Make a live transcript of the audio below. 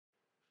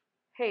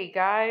Hey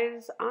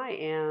guys, I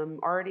am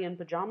already in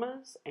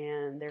pajamas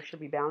and there should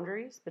be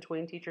boundaries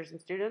between teachers and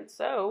students.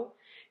 So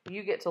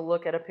you get to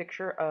look at a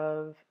picture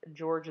of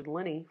George and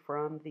Lenny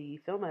from the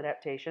film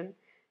adaptation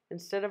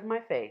instead of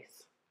my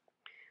face.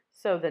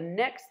 So the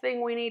next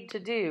thing we need to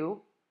do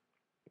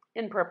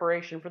in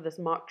preparation for this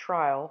mock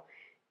trial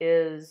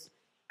is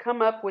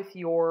come up with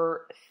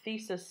your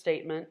thesis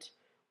statement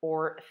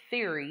or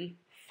theory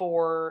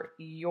for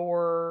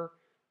your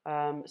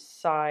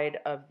side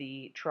of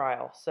the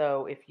trial.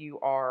 So if you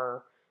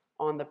are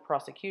on the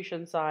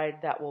prosecution side,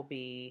 that will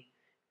be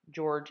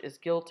George is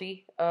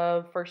guilty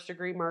of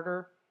first-degree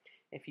murder.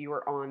 If you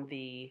are on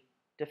the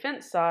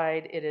defense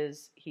side, it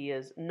is he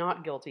is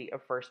not guilty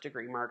of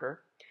first-degree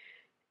murder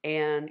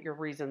and your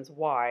reasons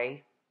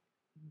why.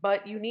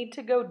 But you need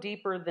to go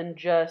deeper than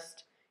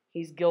just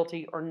he's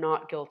guilty or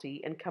not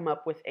guilty and come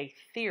up with a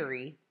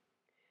theory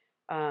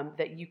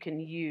that you can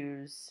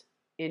use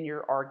in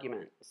your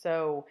argument.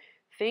 So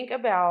think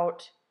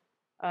about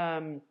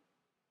um,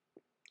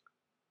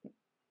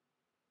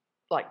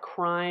 like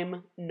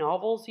crime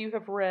novels you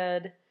have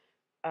read,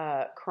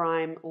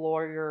 crime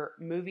lawyer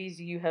movies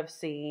you have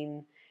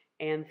seen,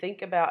 and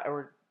think about,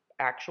 or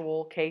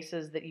actual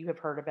cases that you have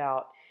heard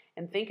about,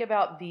 and think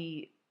about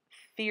the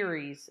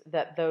theories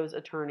that those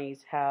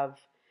attorneys have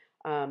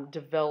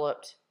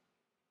developed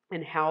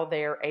and how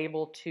they are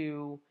able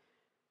to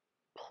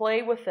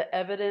play with the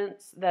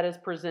evidence that is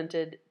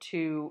presented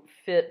to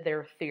fit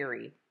their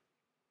theory.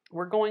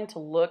 We're going to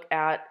look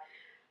at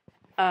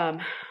um,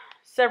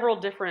 several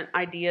different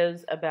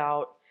ideas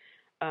about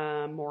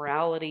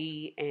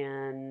morality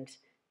and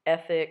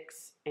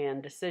ethics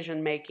and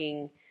decision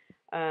making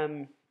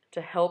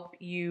to help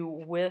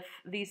you with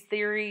these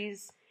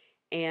theories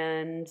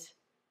and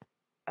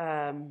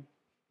a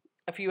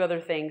few other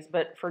things.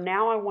 But for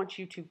now, I want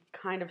you to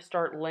kind of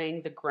start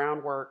laying the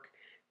groundwork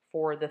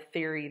for the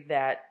theory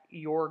that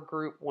your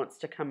group wants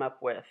to come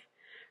up with.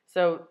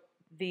 So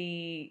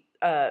the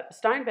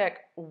Steinbeck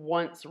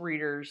wants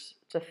readers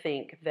to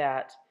think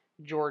that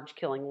George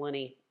killing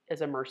Lenny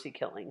is a mercy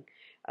killing.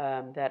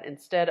 That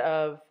instead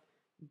of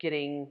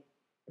getting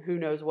who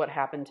knows what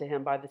happened to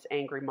him by this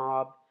angry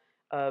mob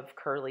of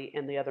Curly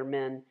and the other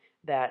men,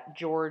 that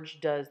George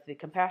does the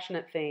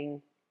compassionate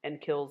thing and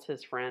kills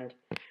his friend.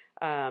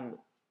 Um,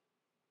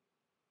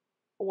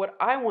 what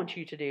I want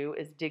you to do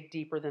is dig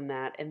deeper than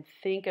that and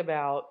think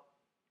about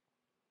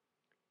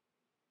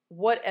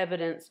what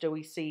evidence do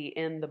we see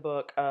in the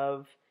book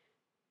of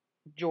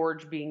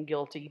George being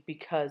guilty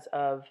because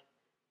of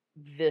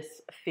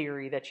this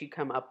theory that you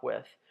come up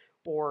with,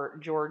 or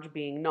George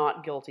being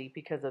not guilty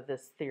because of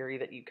this theory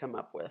that you come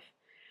up with.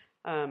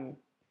 Um,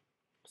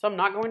 so I'm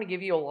not going to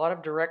give you a lot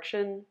of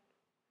direction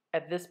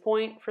at this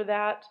point for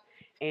that,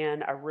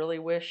 and I really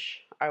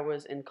wish I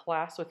was in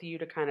class with you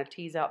to kind of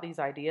tease out these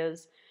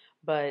ideas,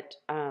 but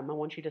I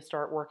want you to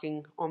start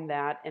working on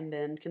that and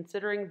then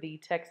considering the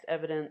text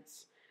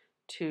evidence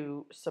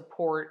to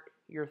support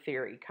your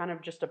theory, kind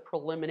of just a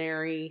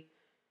preliminary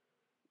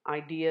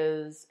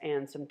ideas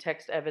and some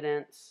text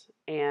evidence.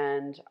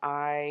 And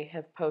I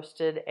have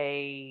posted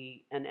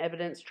an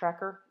evidence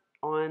tracker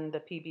on the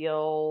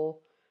PBL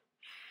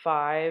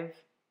 5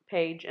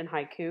 page in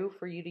Haiku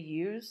for you to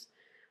use,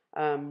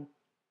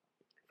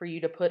 for you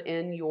to put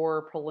in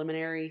your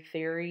preliminary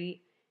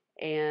theory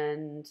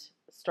and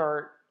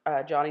start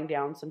jotting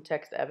down some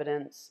text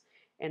evidence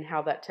and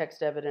how that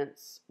text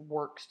evidence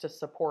works to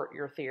support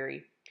your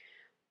theory.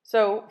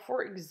 So,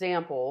 for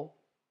example,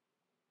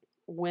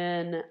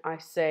 when I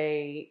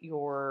say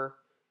your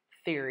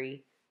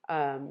theory,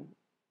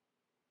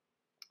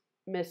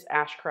 Miss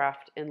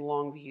Ashcraft in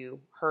Longview,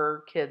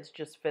 her kids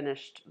just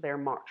finished their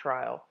mock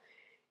trial,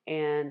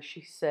 and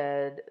she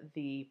said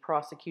the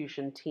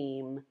prosecution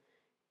team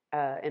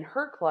in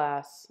her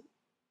class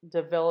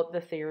developed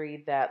the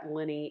theory that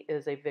Lenny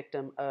is a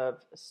victim of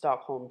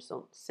Stockholm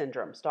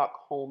syndrome.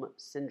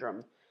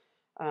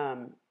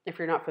 If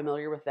you're not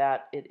familiar with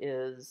that, it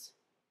is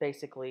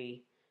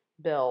basically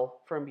Belle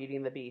from Beauty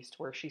and the Beast,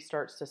 where she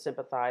starts to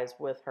sympathize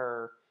with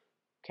her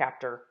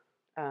captor.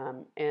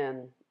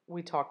 And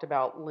we talked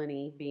about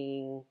Lenny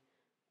being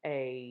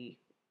a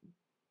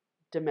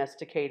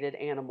domesticated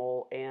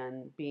animal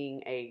and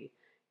being a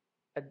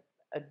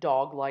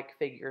dog-like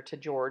figure to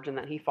George, and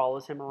that he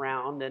follows him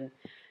around and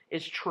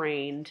is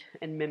trained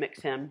and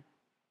mimics him.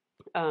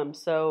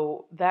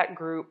 So that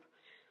group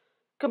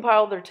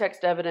compiled their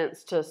text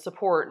evidence to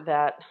support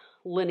that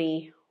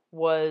Lenny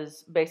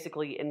was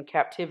basically in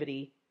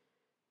captivity,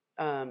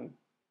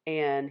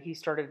 and he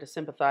started to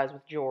sympathize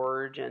with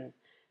George, and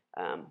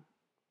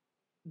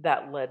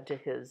that led to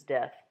his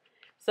death.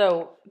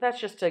 So that's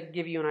just to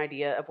give you an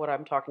idea of what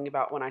I'm talking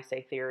about when I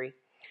say theory.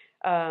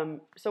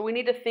 So we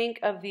need to think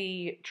of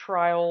the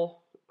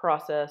trial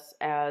process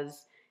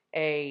as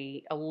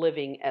a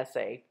living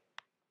essay.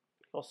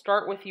 We'll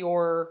start with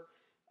your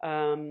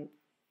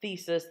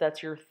thesis,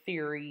 that's your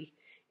theory,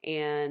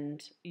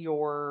 and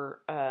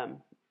your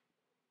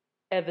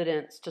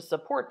evidence to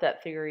support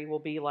that theory will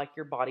be like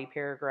your body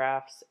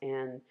paragraphs,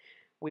 and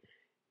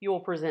you will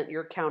present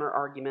your counter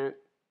argument.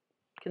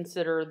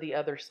 consider the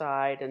other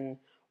side and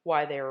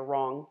why they are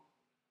wrong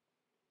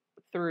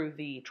through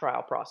the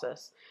trial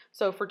process.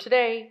 So for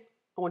today,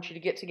 I want you to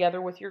get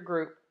together with your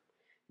group,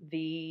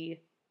 the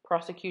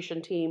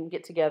prosecution team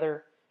get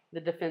together,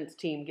 the defense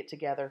team get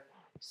together,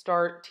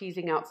 start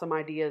teasing out some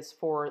ideas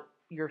for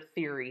your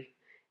theory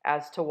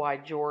as to why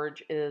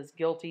George is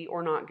guilty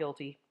or not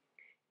guilty,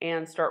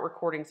 and start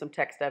recording some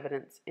text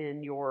evidence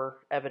in your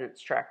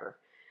evidence tracker.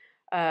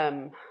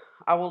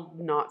 I will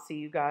not see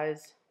you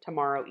guys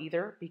tomorrow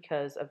either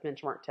because of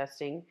benchmark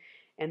testing,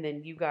 and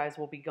then you guys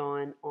will be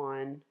gone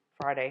on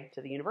Friday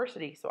to the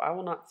university, so I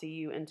will not see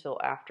you until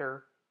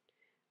after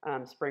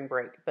spring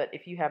break. But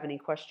if you have any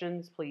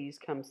questions, please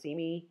come see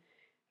me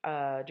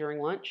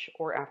during lunch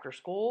or after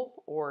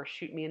school, or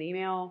shoot me an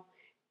email,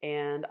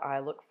 and I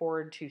look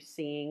forward to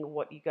seeing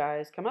what you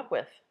guys come up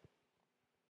with.